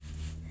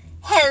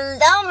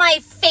Hello, my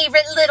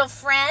favorite little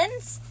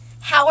friends.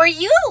 How are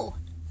you?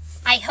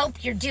 I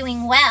hope you're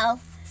doing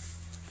well.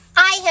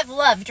 I have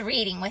loved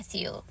reading with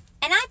you,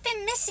 and I've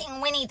been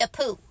missing Winnie the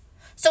Pooh.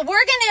 So we're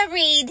going to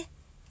read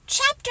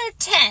Chapter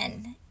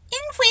 10,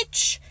 in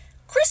which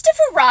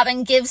Christopher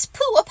Robin gives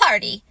Pooh a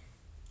party,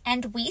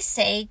 and we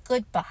say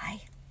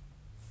goodbye.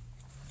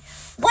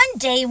 One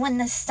day when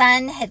the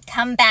sun had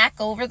come back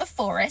over the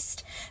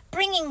forest,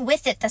 bringing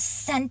with it the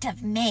scent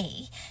of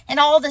May, and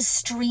all the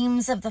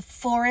streams of the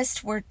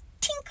forest were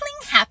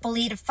tinkling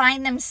happily to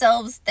find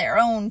themselves their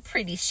own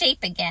pretty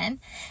shape again,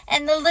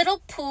 and the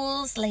little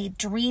Poohs lay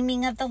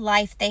dreaming of the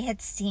life they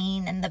had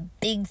seen and the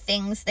big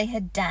things they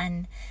had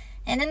done,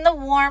 and in the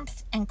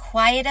warmth and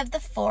quiet of the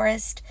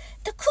forest,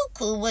 the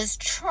cuckoo was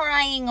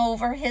trying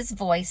over his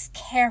voice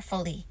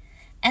carefully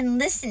and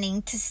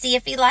listening to see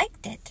if he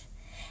liked it.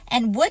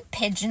 And wood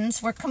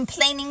pigeons were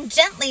complaining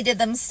gently to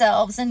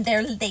themselves in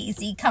their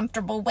lazy,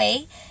 comfortable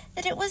way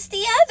that it was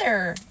the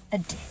other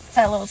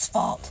fellow's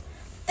fault,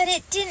 but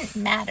it didn't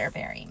matter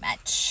very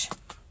much.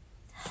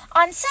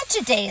 On such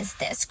a day as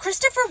this,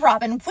 Christopher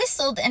Robin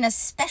whistled in a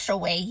special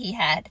way he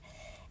had.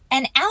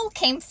 An owl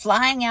came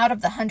flying out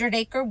of the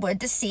 100-acre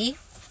wood to see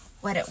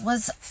what it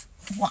was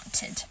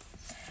wanted.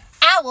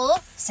 "Owl,"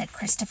 said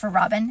Christopher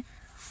Robin,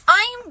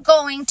 "I'm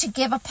going to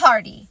give a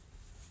party."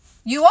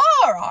 "You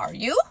are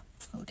you?"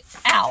 hooted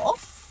Owl.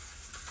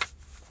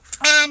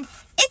 "And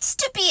it's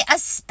to be a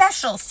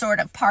special sort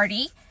of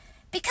party,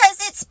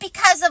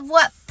 because of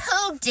what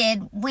Pooh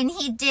did when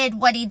he did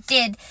what he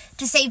did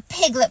to save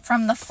Piglet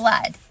from the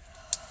flood."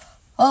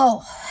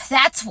 "Oh,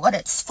 that's what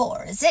it's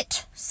for, is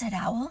it?" said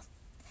Owl.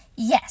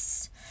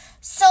 "Yes.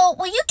 So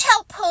will you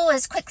tell Pooh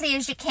as quickly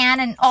as you can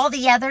and all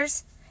the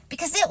others?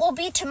 Because it will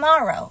be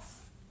tomorrow."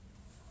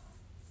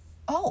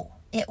 "Oh,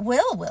 it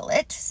will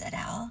it?" said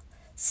Owl,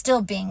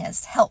 still being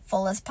as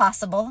helpful as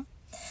possible.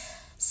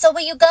 "So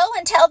will you go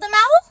and tell them,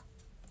 Owl?"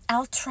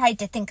 Owl tried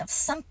to think of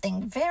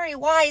something very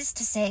wise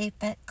to say,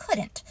 but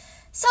couldn't.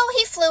 So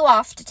he flew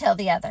off to tell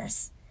the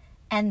others.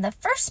 And the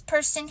first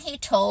person he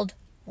told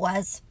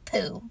was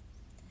Pooh.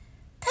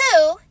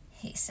 "Pooh,"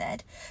 he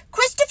said,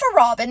 "Christopher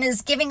Robin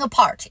is giving a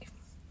party."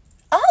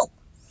 "Oh,"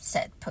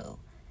 said Pooh.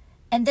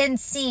 And then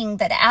seeing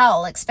that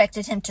Owl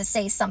expected him to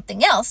say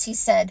something else, he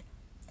said,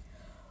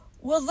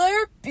 "Will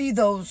there be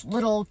those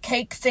little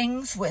cake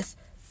things with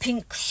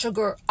pink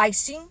sugar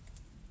icing?"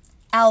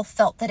 Owl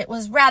felt that it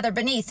was rather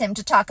beneath him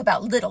to talk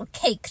about little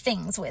cake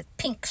things with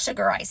pink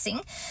sugar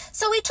icing,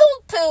 so he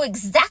told Pooh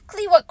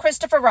exactly what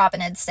Christopher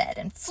Robin had said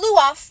and flew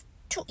off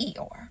to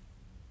Eeyore.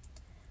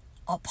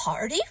 "A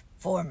party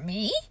for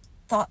me?"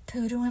 thought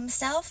Pooh to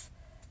himself.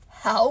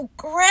 "How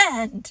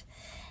grand!"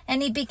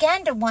 And he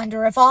began to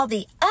wonder if all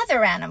the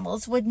other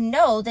animals would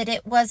know that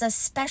it was a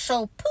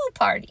special Pooh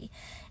party,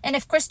 and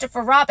if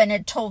Christopher Robin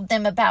had told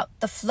them about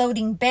the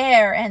floating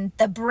bear and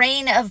the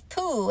brain of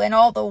Pooh and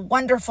all the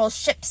wonderful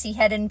ships he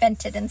had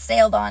invented and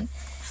sailed on.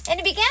 And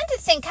he began to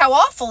think how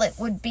awful it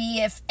would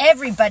be if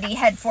everybody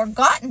had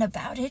forgotten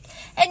about it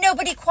and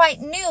nobody quite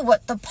knew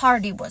what the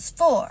party was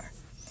for.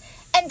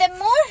 And the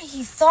more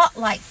he thought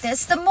like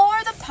this, the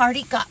more the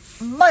party got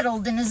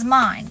muddled in his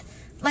mind,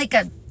 like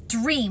a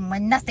dream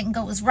when nothing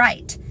goes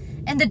right.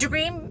 And the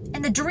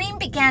dream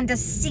began to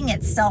sing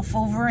itself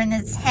over in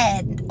his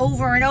head,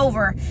 over and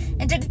over,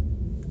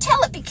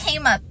 until it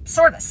became a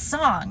sort of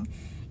song.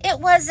 It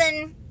was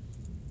an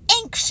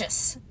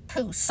anxious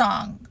Pooh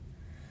song.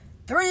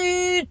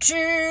 3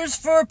 cheers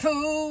for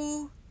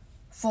Pooh.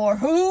 For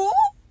who?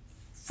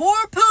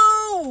 For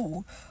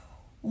Pooh.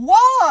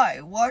 Why,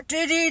 what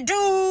did he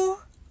do?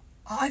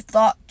 I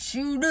thought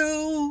you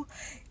knew.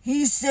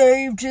 He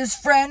saved his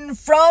friend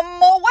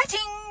from a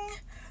wetting.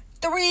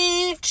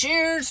 3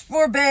 cheers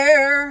for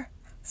Bear.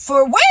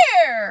 For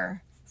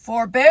where?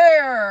 For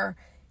Bear.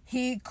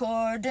 He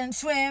couldn't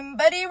swim,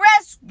 but he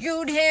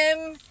rescued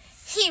him.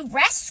 He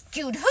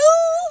rescued who?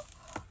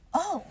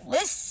 Oh,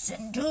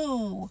 listen,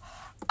 do.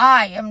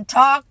 I am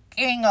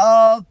talking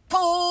of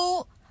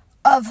Pooh.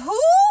 Of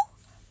who?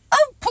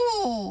 Of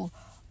Pooh.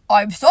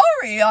 I'm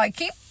sorry, I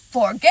keep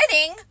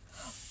forgetting.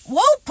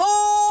 Well,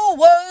 Pooh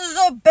was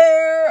a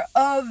bear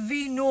of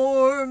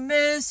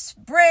enormous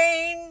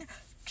brain.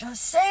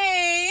 Just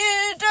say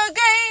it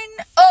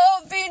again,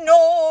 of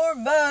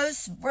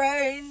enormous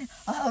brain,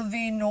 of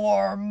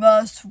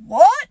enormous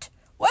what?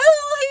 Well,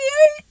 he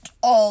ate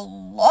a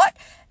lot,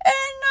 and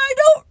I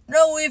don't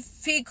know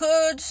if he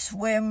could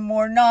swim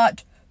or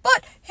not,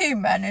 but he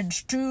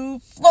managed to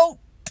float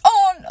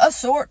on a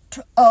sort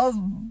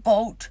of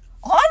boat.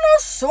 On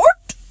a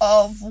sort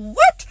of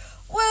what?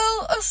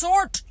 Well, a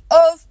sort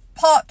of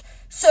pot.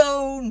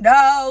 So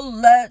now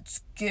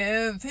let's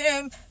give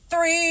him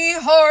 3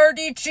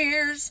 hearty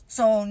cheers.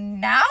 So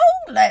now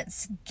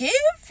let's give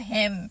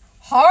him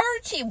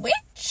hearty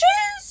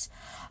witches.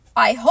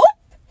 I hope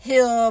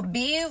he'll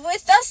be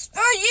with us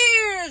for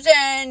years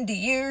and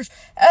years,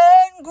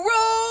 and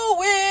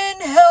grow in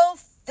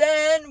health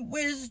and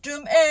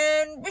wisdom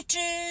and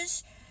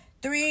riches.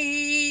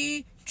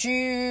 3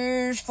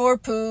 cheers for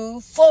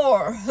Pooh.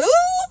 For who?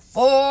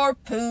 For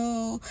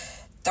Pooh.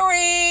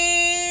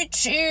 3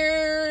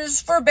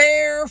 cheers for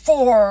Bear,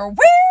 4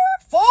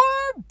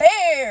 wherefore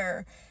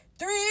Bear.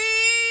 3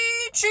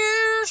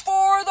 cheers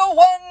for the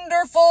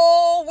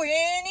wonderful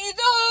Winnie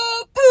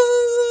the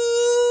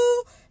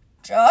Pooh.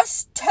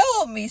 Just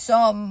tell me,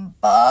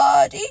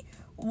 somebody,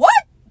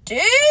 what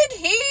did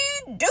he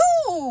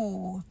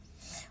do?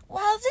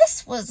 While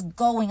this was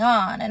going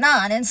on and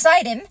on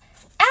inside him,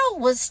 Owl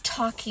was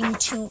talking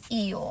to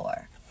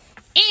Eeyore.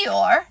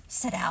 Eeyore,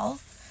 said Owl,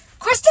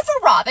 Christopher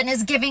Robin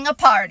is giving a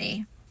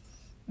party.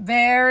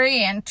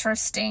 Very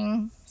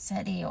interesting,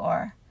 said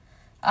Eeyore.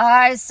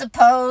 I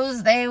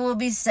suppose they will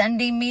be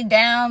sending me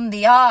down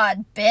the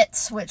odd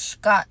bits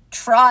which got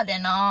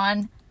trodden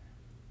on.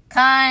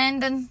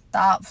 Kind and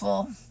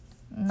thoughtful.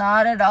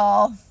 Not at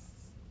all.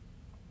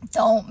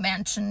 Don't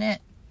mention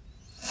it.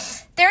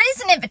 There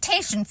is an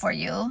invitation for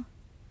you.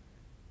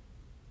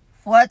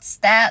 What's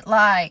that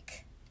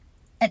like?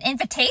 An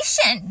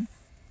invitation?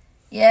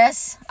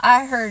 Yes,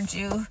 I heard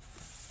you.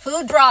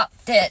 Who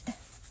dropped it?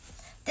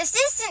 This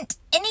isn't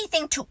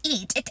anything to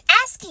eat. It's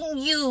asking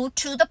you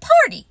to the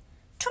party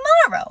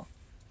tomorrow.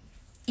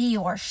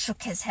 Eeyore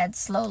shook his head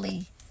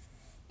slowly.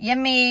 You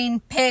mean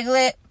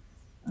Piglet?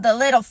 The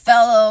little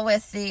fellow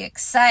with the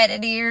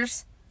excited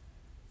ears?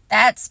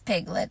 That's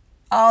Piglet.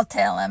 I'll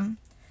tell him.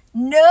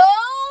 No,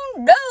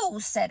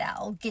 said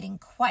Owl, getting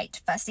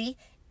quite fussy.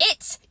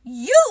 It's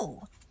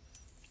you.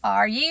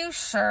 Are you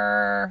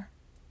sure?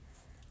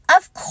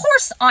 Of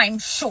course I'm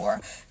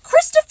sure.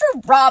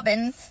 Christopher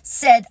Robin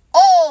said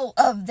all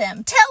of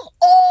them. Tell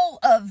all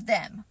of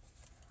them.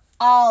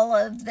 All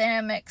of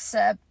them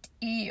except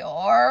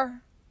Eeyore?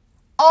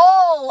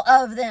 All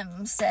of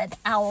them, said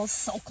Owl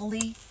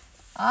sulkily.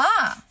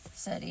 Ah,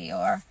 said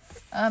Eeyore.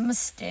 A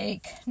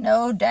mistake,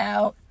 no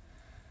doubt.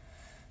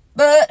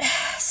 But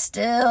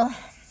still,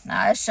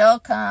 I shall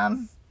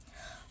come.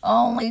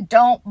 Only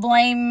don't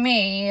blame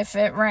me if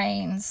it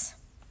rains.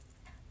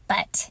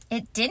 But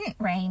it didn't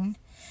rain.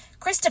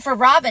 Christopher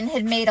Robin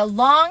had made a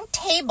long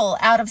table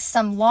out of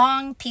some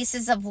long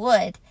pieces of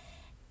wood,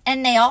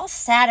 and they all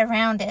sat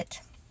around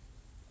it.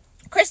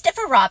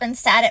 Christopher Robin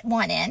sat at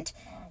one end,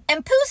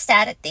 and Pooh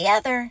sat at the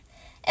other,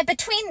 and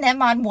between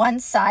them on one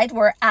side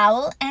were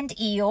Owl and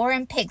Eeyore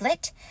and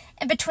Piglet,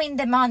 and between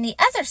them on the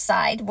other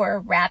side were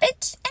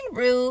Rabbit and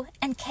Roo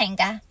and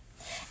Kanga.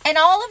 And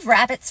all of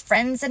Rabbit's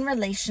friends and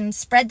relations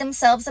spread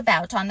themselves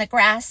about on the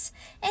grass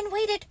and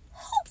waited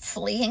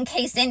hopefully in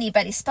case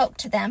anybody spoke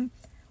to them,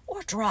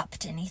 or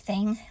dropped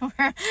anything,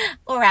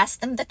 or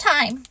asked them the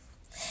time.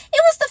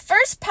 It was the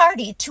first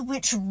party to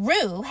which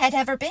Roo had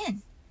ever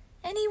been,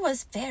 and he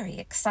was very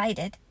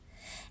excited.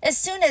 As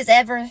soon as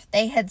ever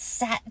they had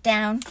sat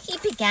down, he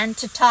began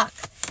to talk.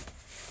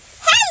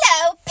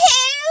 "Hello,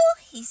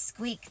 Pooh," he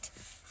squeaked.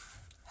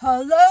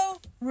 "Hello,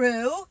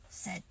 Roo,"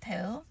 said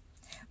Pooh.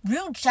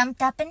 Roo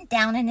jumped up and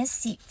down in his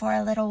seat for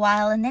a little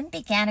while and then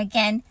began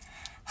again.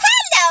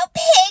 "Hello,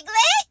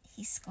 Piglet,"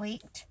 he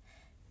squeaked.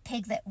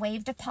 Piglet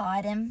waved a paw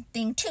at him,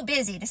 being too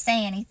busy to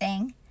say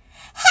anything.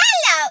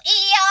 "Hello,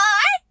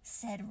 Eeyore,"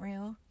 said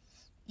Roo.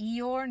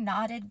 Eeyore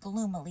nodded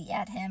gloomily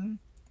at him.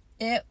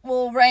 "It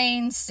will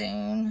rain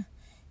soon.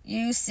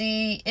 You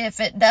see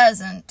if it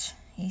doesn't,"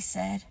 he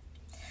said.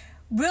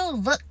 Roo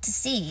looked to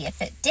see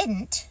if it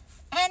didn't,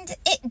 and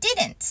it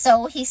didn't,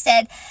 so he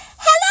said,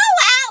 "Hello,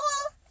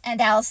 Owl," and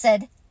Owl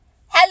said,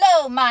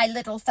 "Hello, my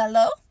little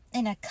fellow,"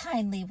 in a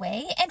kindly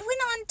way, and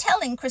went on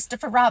telling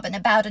Christopher Robin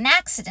about an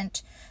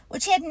accident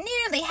which had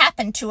nearly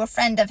happened to a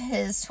friend of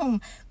his whom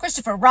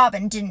Christopher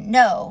Robin didn't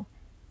know.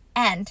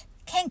 And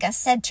Kanga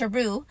said to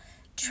Roo,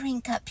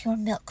 "Drink up your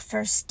milk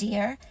first,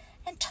 dear,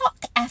 and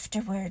talk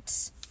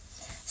afterwards."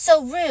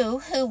 So Roo,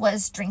 who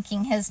was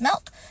drinking his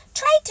milk,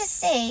 tried to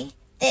say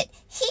that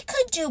he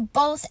could do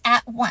both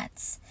at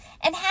once,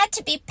 and had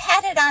to be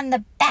patted on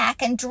the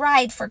back and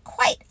dried for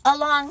quite a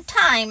long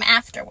time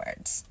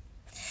afterwards.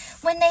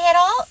 When they had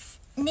all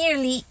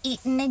nearly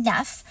eaten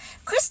enough,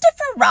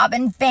 Christopher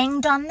Robin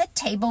banged on the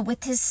table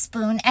with his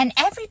spoon, and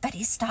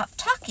everybody stopped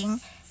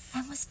talking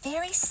and was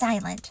very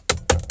silent,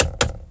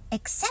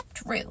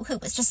 except Roo, who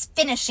was just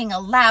finishing a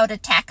loud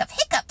attack of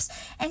hiccups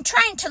and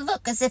trying to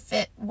look as if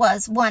it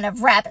was one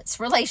of Rabbit's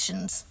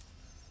relations.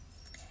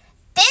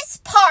 "This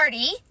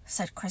party,"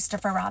 said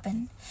Christopher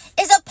Robin,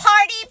 "is a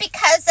party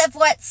because of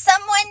what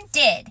someone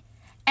did,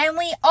 and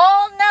we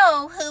all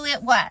know who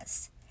it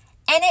was.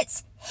 And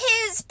it's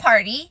his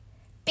party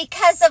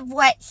because of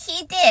what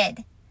he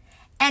did.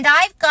 And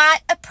I've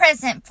got a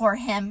present for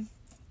him,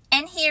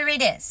 and here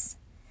it is."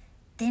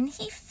 Then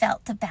he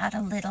felt about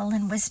a little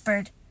and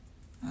whispered,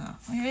 "Oh,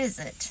 where is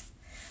it?"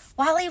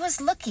 While he was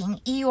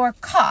looking, Eeyore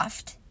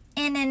coughed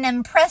in an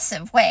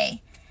impressive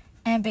way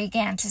and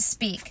began to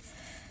speak.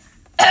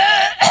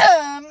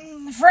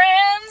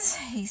 "Friends,"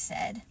 he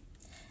said,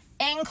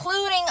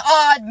 "including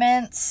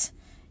oddments,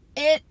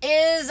 it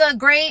is a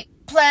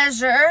great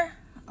pleasure,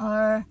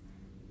 or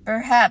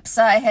perhaps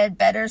I had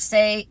better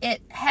say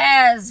it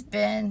has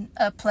been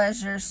a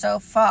pleasure so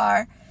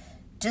far,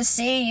 to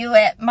see you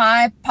at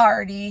my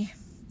party.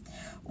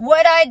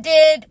 What I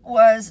did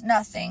was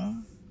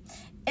nothing.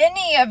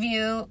 Any of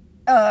you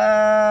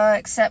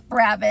except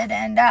Rabbit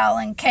and Owl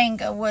and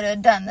Kanga would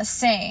have done the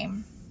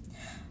same.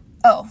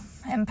 Oh,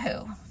 and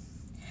Pooh.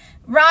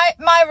 Right,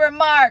 my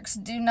remarks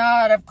do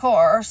not, of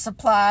course,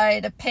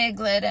 apply to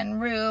Piglet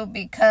and Roo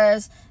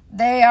because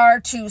they are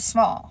too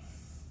small.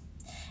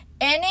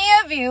 Any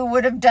of you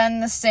would have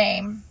done the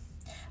same,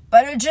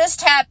 but it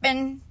just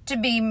happened to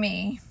be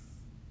me.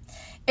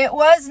 It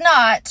was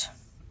not,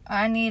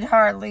 I need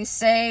hardly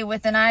say,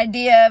 with an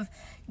idea of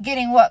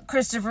getting what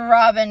Christopher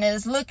Robin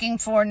is looking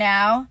for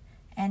now,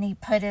 and he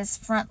put his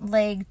front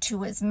leg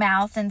to his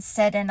mouth and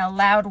said in a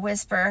loud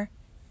whisper,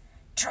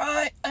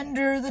 "Try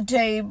under the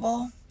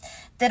table,"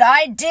 that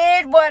I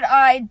did what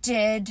I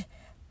did,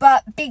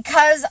 but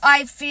because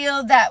I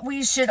feel that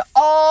we should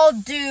all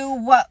do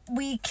what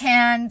we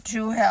can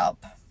to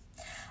help.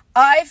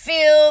 I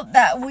feel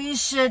that we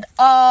should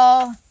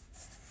all...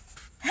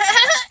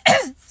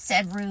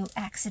 said Roo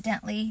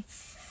accidentally.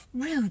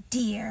 "Roo,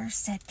 dear,"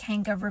 said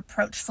Kanga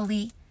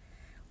reproachfully.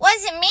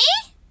 Was it me?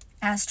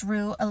 asked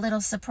Roo, a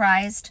little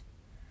surprised.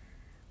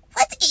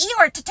 What's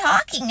Eeyore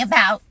talking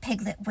about?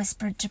 Piglet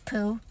whispered to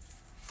Pooh.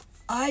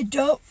 I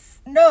don't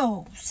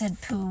know,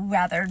 said Pooh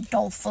rather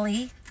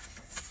dolefully.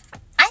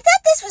 I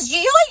thought this was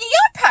your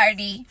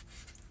party.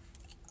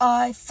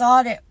 I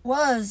thought it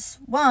was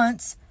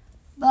once,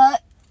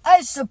 but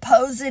I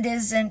suppose it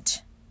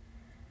isn't.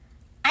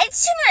 I'd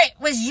sooner it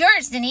was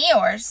yours than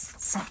Eeyore's,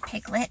 said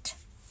Piglet.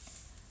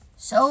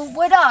 So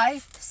would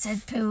I,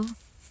 said Pooh.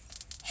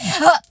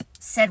 Hup,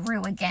 said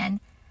Roo again.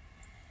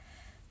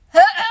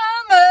 As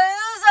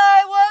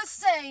I was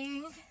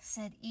saying,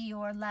 said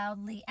Eeyore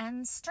loudly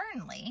and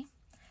sternly,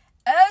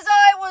 as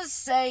I was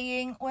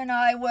saying when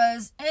I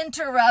was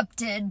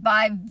interrupted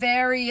by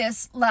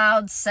various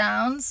loud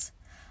sounds,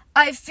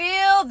 I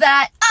feel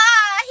that...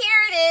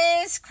 Here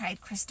it is,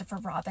 cried Christopher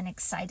Robin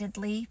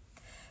excitedly.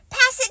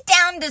 Pass it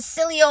down to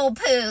silly old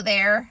Pooh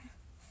there.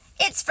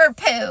 It's for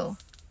Pooh.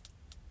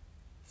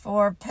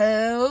 For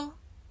Pooh?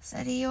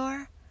 said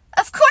Eeyore.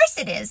 Of course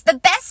it is. The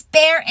best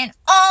bear in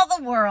all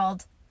the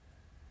world.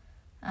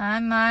 I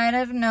might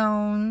have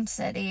known,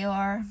 said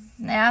Eeyore.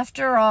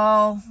 After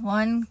all,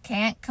 one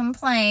can't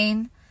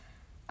complain.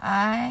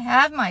 I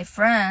have my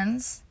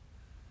friends.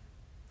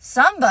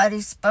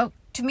 Somebody spoke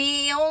to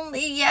me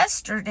only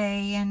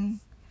yesterday, and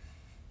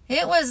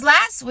it was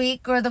last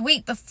week or the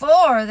week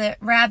before that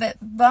Rabbit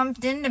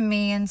bumped into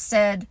me and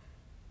said,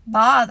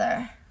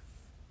 "Bother.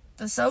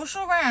 The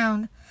social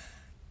round.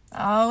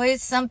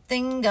 Always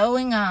something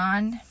going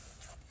on."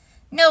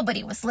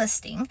 Nobody was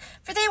listening,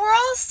 for they were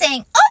all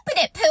saying,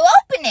 "Open it, Pooh,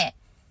 open it."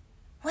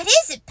 "What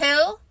is it,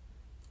 Pooh?"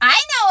 "I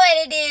know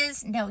what it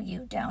is." "No,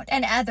 you don't,"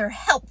 and other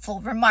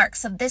helpful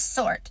remarks of this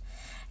sort.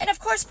 And of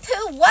course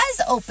Pooh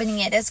was opening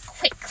it as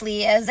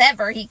quickly as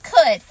ever he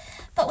could,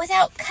 but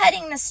without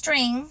cutting the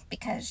string,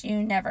 because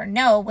you never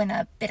know when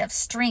a bit of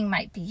string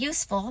might be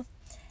useful.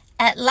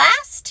 At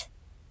last,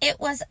 it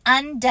was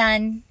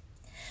undone.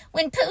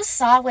 When Pooh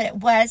saw what it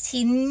was,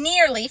 he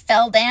nearly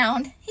fell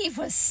down. He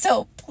was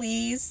so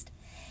pleased.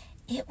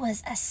 It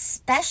was a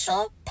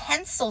special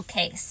pencil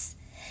case.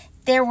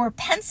 There were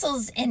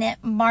pencils in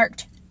it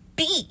marked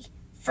B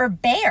for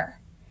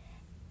bear,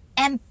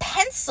 and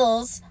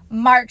pencils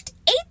marked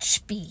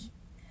HB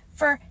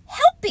for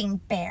helping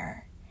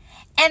bear,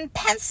 and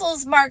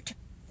pencils marked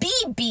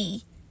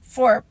BB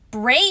for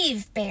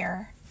brave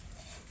bear.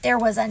 There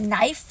was a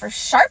knife for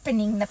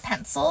sharpening the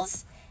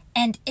pencils,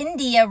 and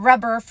India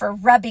rubber for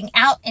rubbing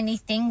out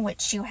anything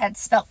which you had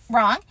spelt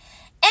wrong,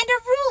 and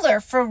a ruler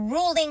for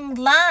ruling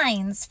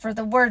lines for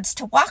the words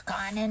to walk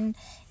on, and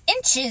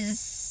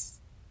inches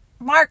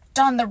marked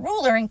on the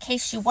ruler in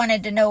case you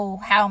wanted to know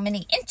how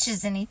many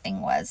inches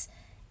anything was,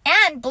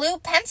 and blue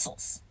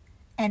pencils,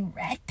 and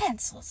red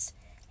pencils,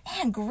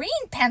 and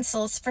green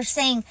pencils for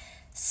saying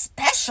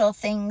special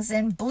things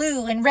in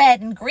blue and red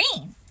and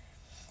green.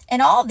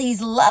 And all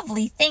these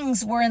lovely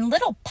things were in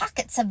little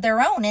pockets of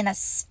their own in a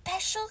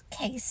special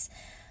case,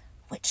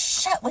 which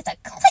shut with a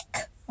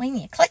click when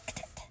you clicked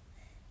it.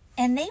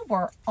 And they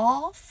were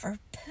all for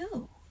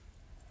Pooh.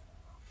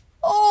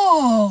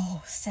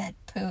 "Oh," said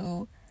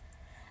Pooh.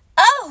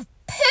 "Oh,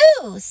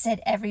 Pooh,"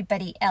 said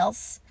everybody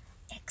else,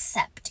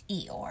 except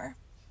Eeyore.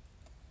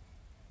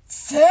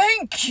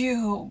 "Thank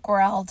you,"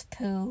 growled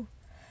Pooh.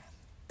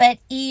 But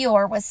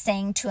Eeyore was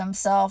saying to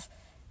himself,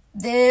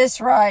 "This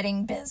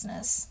writing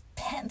business,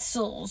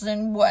 pencils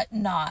and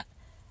whatnot,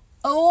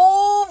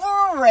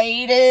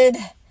 overrated.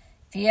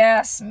 If you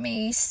ask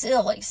me,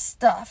 silly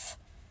stuff.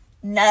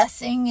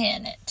 Nothing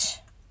in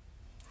it."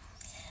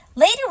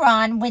 Later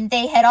on, when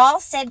they had all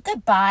said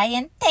goodbye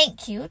and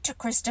thank you to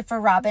Christopher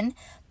Robin,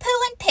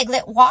 Pooh and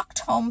Piglet walked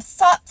home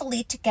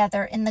thoughtfully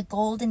together in the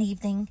golden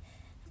evening.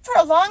 For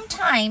a long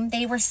time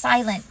they were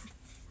silent.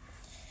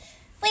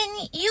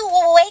 "When you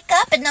wake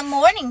up in the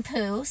morning,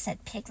 Pooh,"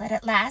 said Piglet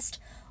at last,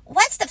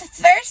 "what's the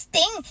first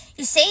thing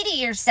you say to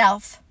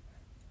yourself?"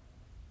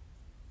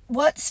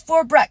 "What's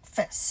for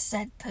breakfast?"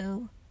 said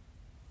Pooh.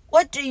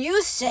 "What do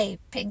you say,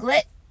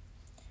 Piglet?"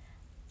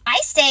 "I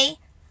say,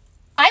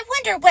 I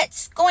wonder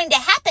what's going to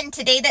happen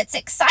today that's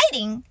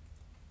exciting."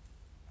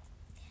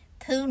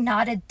 Pooh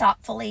nodded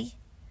thoughtfully.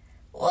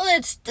 Well,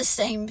 it's the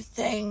same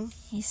thing,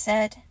 he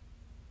said.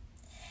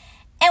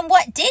 And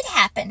what did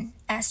happen?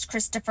 Asked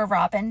Christopher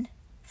Robin.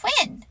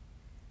 When?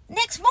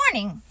 Next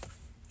morning.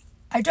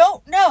 I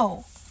don't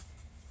know.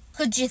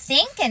 Could you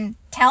think and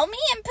tell me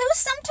and Pooh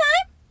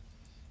sometime?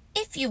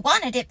 If you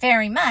wanted it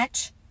very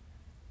much.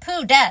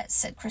 Pooh does,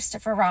 said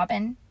Christopher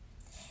Robin.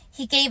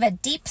 He gave a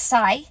deep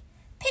sigh,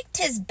 picked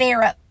his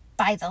bear up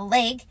by the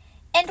leg,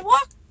 and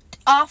walked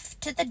off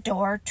to the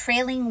door,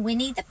 trailing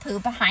Winnie the Pooh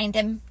behind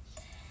him.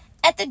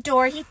 At the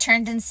door he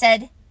turned and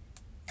said,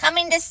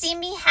 Coming to see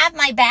me have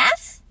my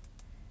bath?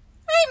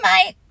 I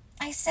might,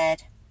 I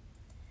said.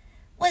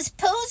 Was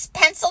Pooh's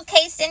pencil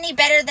case any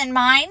better than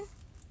mine?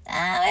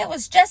 It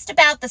was just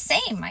about the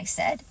same, I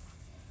said.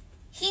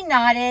 He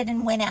nodded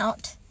and went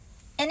out,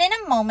 and in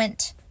a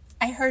moment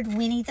I heard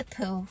Winnie the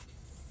Pooh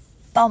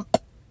bump,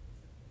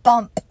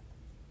 bump,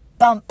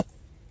 bump,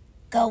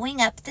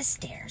 going up the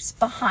stairs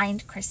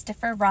behind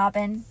Christopher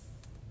Robin.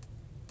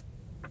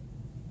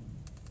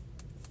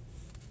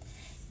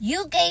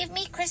 You gave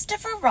me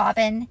Christopher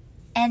Robin,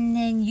 and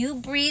then you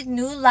breathed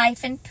new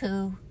life in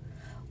Pooh.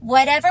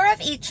 Whatever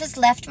of each has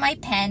left my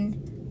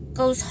pen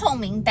goes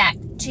homing back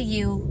to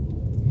you.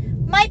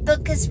 My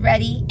book is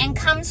ready and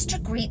comes to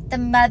greet the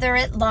mother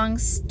it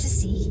longs to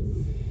see.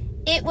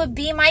 It would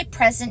be my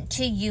present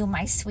to you,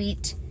 my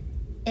sweet,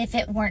 if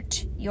it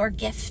weren't your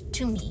gift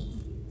to me.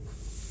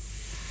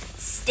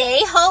 Stay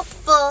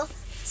hopeful,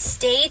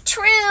 stay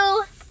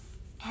true,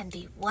 and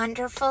be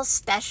wonderful,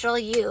 special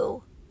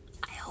you.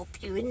 I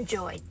hope you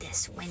enjoyed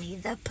this, Winnie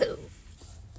the Pooh.